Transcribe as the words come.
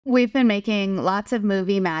We've been making lots of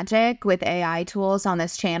movie magic with AI tools on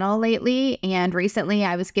this channel lately, and recently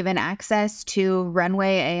I was given access to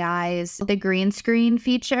Runway AI's the green screen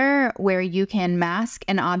feature where you can mask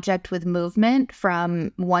an object with movement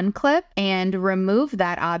from one clip and remove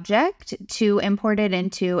that object to import it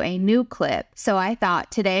into a new clip. So I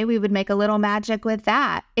thought today we would make a little magic with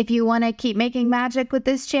that. If you want to keep making magic with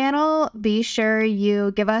this channel, be sure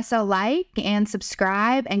you give us a like and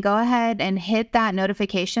subscribe and go ahead and hit that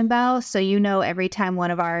notification bell so you know every time one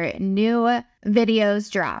of our new videos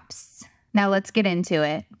drops. Now let's get into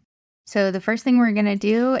it. So the first thing we're going to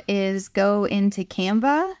do is go into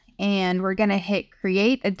Canva and we're going to hit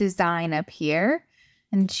create a design up here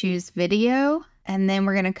and choose video. And then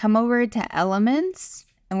we're going to come over to elements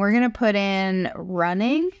and we're going to put in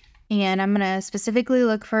running. And I'm going to specifically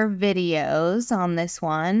look for videos on this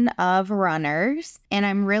one of runners. And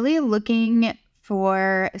I'm really looking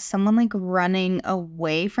for someone like running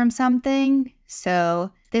away from something.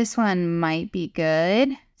 So this one might be good.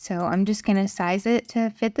 So I'm just going to size it to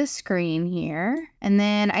fit the screen here. And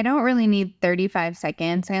then I don't really need 35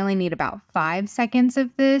 seconds. I only need about 5 seconds of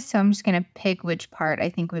this. So I'm just going to pick which part I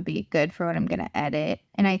think would be good for what I'm going to edit.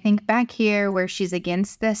 And I think back here where she's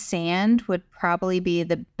against the sand would probably be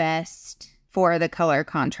the best for the color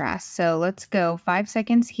contrast. So let's go 5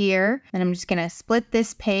 seconds here. And I'm just going to split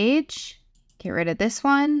this page. Get rid of this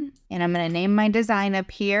one, and I'm going to name my design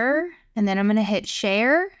up here, and then I'm going to hit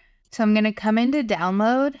share. So I'm going to come into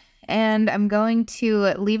download, and I'm going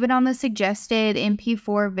to leave it on the suggested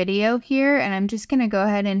MP4 video here, and I'm just going to go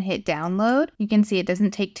ahead and hit download. You can see it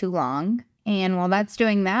doesn't take too long. And while that's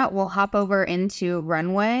doing that, we'll hop over into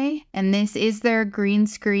Runway, and this is their green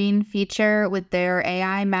screen feature with their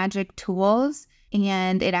AI magic tools.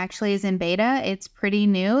 And it actually is in beta. It's pretty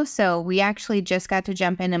new. So we actually just got to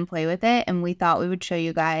jump in and play with it. And we thought we would show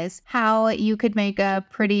you guys how you could make a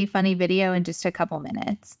pretty funny video in just a couple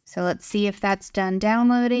minutes. So let's see if that's done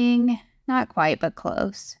downloading. Not quite, but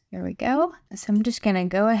close. Here we go. So I'm just going to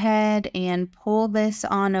go ahead and pull this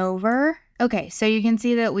on over. Okay, so you can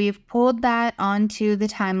see that we've pulled that onto the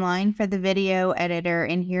timeline for the video editor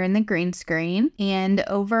in here in the green screen. And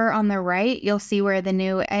over on the right, you'll see where the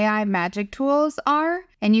new AI magic tools are.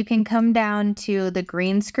 And you can come down to the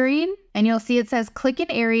green screen and you'll see it says click an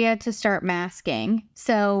area to start masking.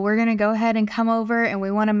 So we're going to go ahead and come over and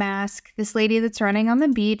we want to mask this lady that's running on the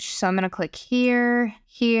beach. So I'm going to click here,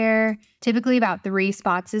 here. Typically about 3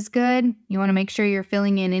 spots is good. You want to make sure you're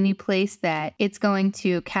filling in any place that it's going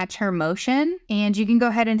to catch her motion. And you can go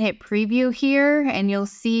ahead and hit preview here and you'll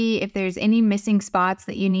see if there's any missing spots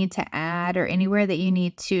that you need to add or anywhere that you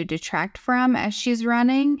need to detract from as she's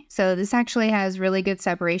running. So this actually has really good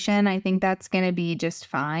separation. I think that's going to be just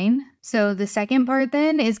fine. So the second part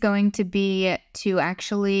then is going to be to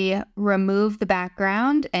actually remove the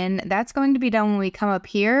background, and that's going to be done when we come up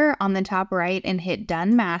here on the top right and hit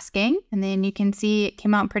done masking. And then you can see it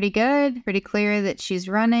came out pretty good, pretty clear that she's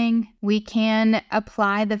running. We can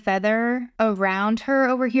apply the feather around her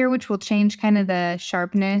over here, which will change kind of the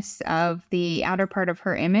sharpness of the outer part of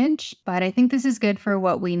her image. But I think this is good for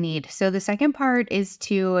what we need. So the second part is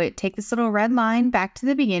to take this little red line back to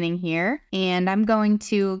the beginning here, and I'm going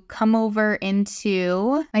to come over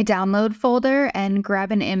into my download folder and grab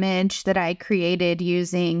an image that I created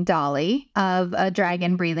using Dall of a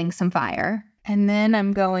dragon breathing some fire. And then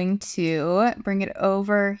I'm going to bring it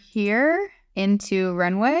over here into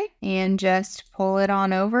Runway and just pull it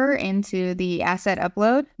on over into the asset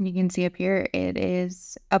upload. You can see up here it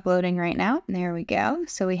is uploading right now. There we go.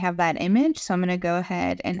 So we have that image. So I'm going to go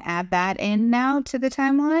ahead and add that in now to the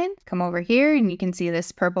timeline. Come over here and you can see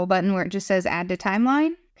this purple button where it just says add to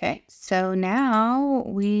timeline. Okay, so now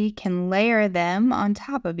we can layer them on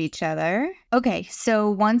top of each other. Okay, so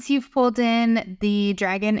once you've pulled in the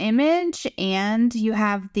dragon image and you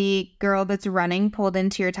have the girl that's running pulled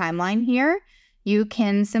into your timeline here, you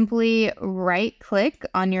can simply right-click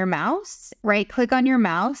on your mouse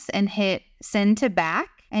and hit send to back,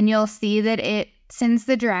 and you'll see that it sends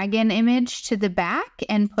the dragon image to the back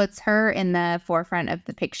and puts her in the forefront of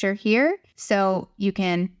the picture here. So you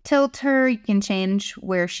can tilt her, you can change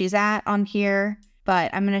where she's at on here,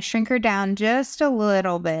 but I'm going to shrink her down just a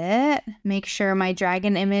little bit. Make sure my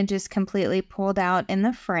dragon image is completely pulled out in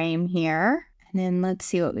the frame here. And then let's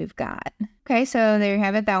see what we've got. Okay, so there you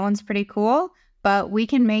have it. That one's pretty cool, but we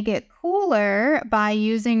can make it cooler by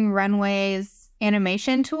using Runway's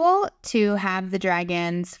animation tool to have the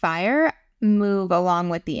dragon's fire move along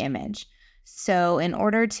with the image. So in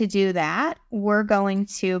order to do that, we're going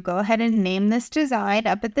to go ahead and name this design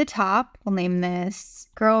up at the top. We'll name this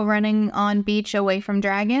Girl Running on Beach Away from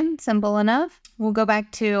Dragon. Simple enough. we'll go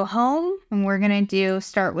back to home and we're going to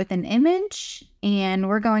start with an image, and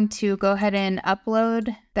we're going to go ahead and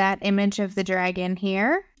upload that image of the dragon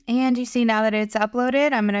here. And you see now that it's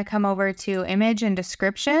uploaded, I'm going to come over to image and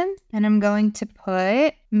description, and I'm going to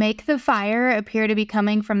put make the fire appear to be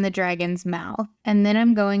coming from the dragon's mouth. And then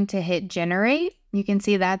I'm going to hit generate. You can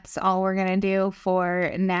see that's all we're going to do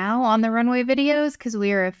for now on the runway videos, because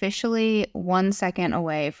we are officially 1 second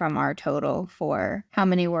away from our total for how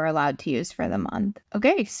many we're allowed to use for the month.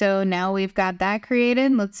 Okay, so now we've got that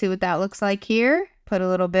created. Let's see what that looks like here. Put a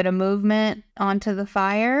little bit of movement onto the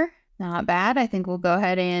fire. Not bad. I think we'll go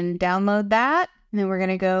ahead and download that. And then we're going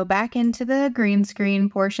to go back into the green screen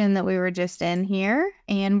portion that we were just in here.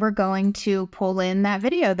 And we're going to pull in that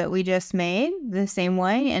video that we just made the same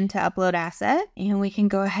way into upload asset. And we can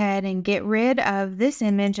go ahead and get rid of this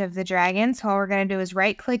image of the dragon. So all we're going to do is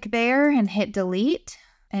right click there and hit delete.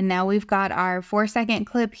 And now we've got our 4-second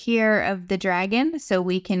clip here of the dragon. So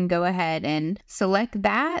we can go ahead and select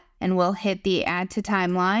that, and we'll hit the add to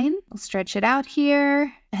timeline. We'll stretch it out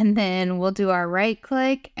here, and then we'll do our right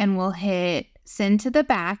click and we'll hit send to the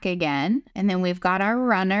back again. And then we've got our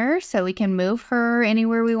runner, so we can move her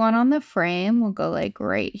anywhere we want on the frame. We'll go like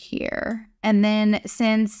right here. And then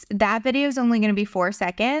since that video is only going to be 4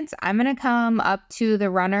 seconds, I'm going to come up to the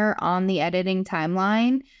runner on the editing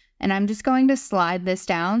timeline. And I'm just going to slide this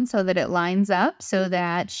down so that it lines up so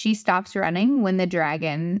that she stops running when the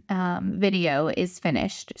dragon video is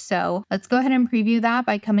finished. So let's go ahead and preview that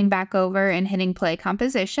by coming back over and hitting play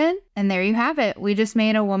composition. And there you have it. We just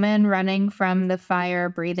made a woman running from the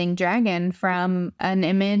fire-breathing dragon from an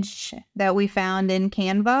image that we found in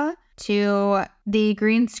Canva to the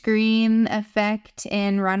green screen effect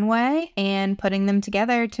in Runway, and putting them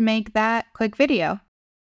together to make that quick video.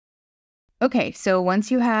 Okay, so once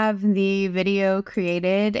you have the video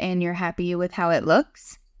created and you're happy with how it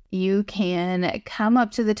looks, you can come up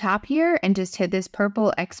to the top here and just hit this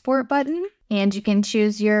purple export button, and you can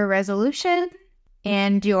choose your resolution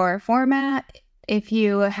and your format. If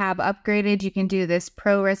you have upgraded, you can do this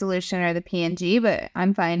pro resolution or the PNG, but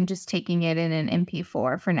I'm fine just taking it in an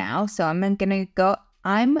MP4 for now. So I'm going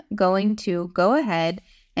to go ahead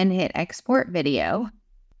and hit export video.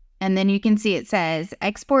 And then you can see it says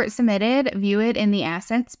export submitted, view it in the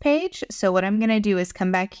assets page. So what I'm going to do is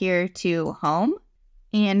come back here to home,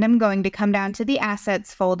 and I'm going to come down to the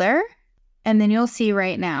assets folder. And then you'll see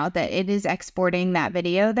right now that it is exporting that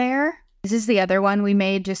video there. This is the other one we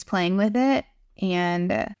made just playing with it.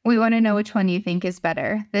 And we want to know which one you think is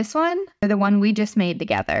better, this one or the one we just made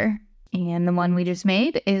together. And the one we just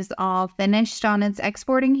made is all finished on its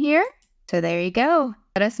exporting here. So there you go.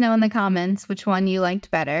 Let us know in the comments which one you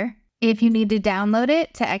liked better. If you need to download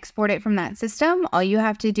it to export it from that system, all you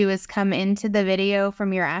have to do is come into the video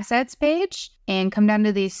from your assets page and come down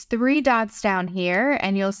to these 3 dots down here,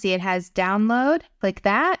 and you'll see it has download. Click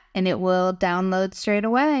that and it will download straight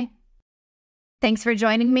away. Thanks for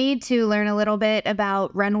joining me to learn a little bit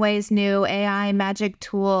about Runway's new AI magic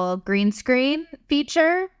tool green screen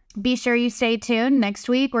feature. Be sure you stay tuned. Next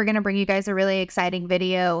week, we're going to bring you guys a really exciting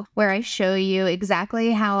video where I show you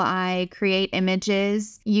exactly how I create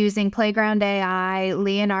images using Playground AI,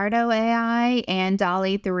 Leonardo AI, and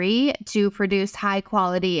Dall 3 to produce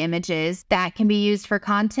high-quality images that can be used for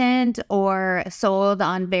content or sold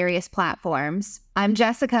on various platforms. I'm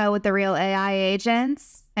Jessica with The Real AI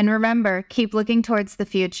Agents. And remember, keep looking towards the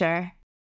future.